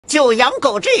就养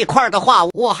狗这一块的话，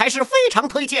我还是非常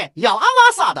推荐养阿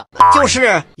拉萨的。就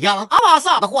是养阿拉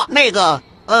萨的话，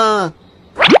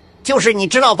就是你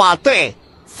知道吧？对，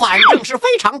反正是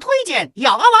非常推荐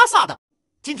养阿拉萨的。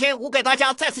今天我给大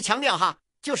家再次强调哈，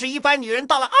就是一般女人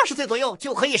到了20岁左右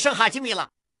就可以生哈基米了。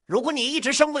如果你一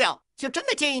直生不了，就真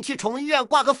的建议去宠物医院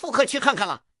挂个妇科去看看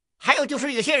了。还有就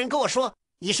是有些人跟我说，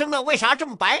你生的为啥这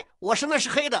么白？我生的是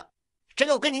黑的。这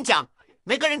个我跟你讲，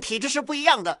每个人体质是不一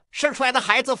样的，生出来的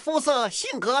孩子肤色、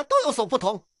性格都有所不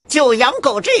同。就养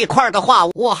狗这一块的话，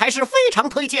我还是非常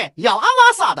推荐养阿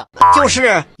拉萨的。就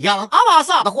是养阿拉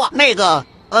萨的话，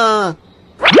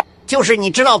就是你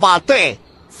知道吧？对，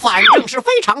反正是非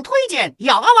常推荐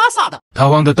养阿拉萨的。大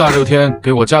王的大热天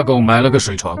给我家狗买了个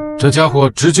水床，这家伙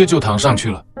直接就躺上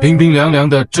去了，冰冰凉凉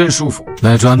的，真舒服，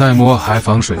耐抓耐摸，还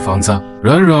防水防脏，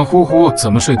软软乎乎，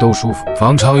怎么睡都舒服，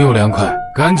防潮又凉快，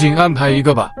赶紧安排一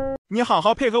个吧。你好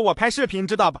好配合我拍视频，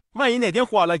知道吧？万一哪天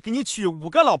火了，给你娶5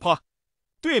个老婆。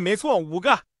对，没错，5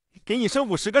个，给你生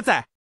50个崽。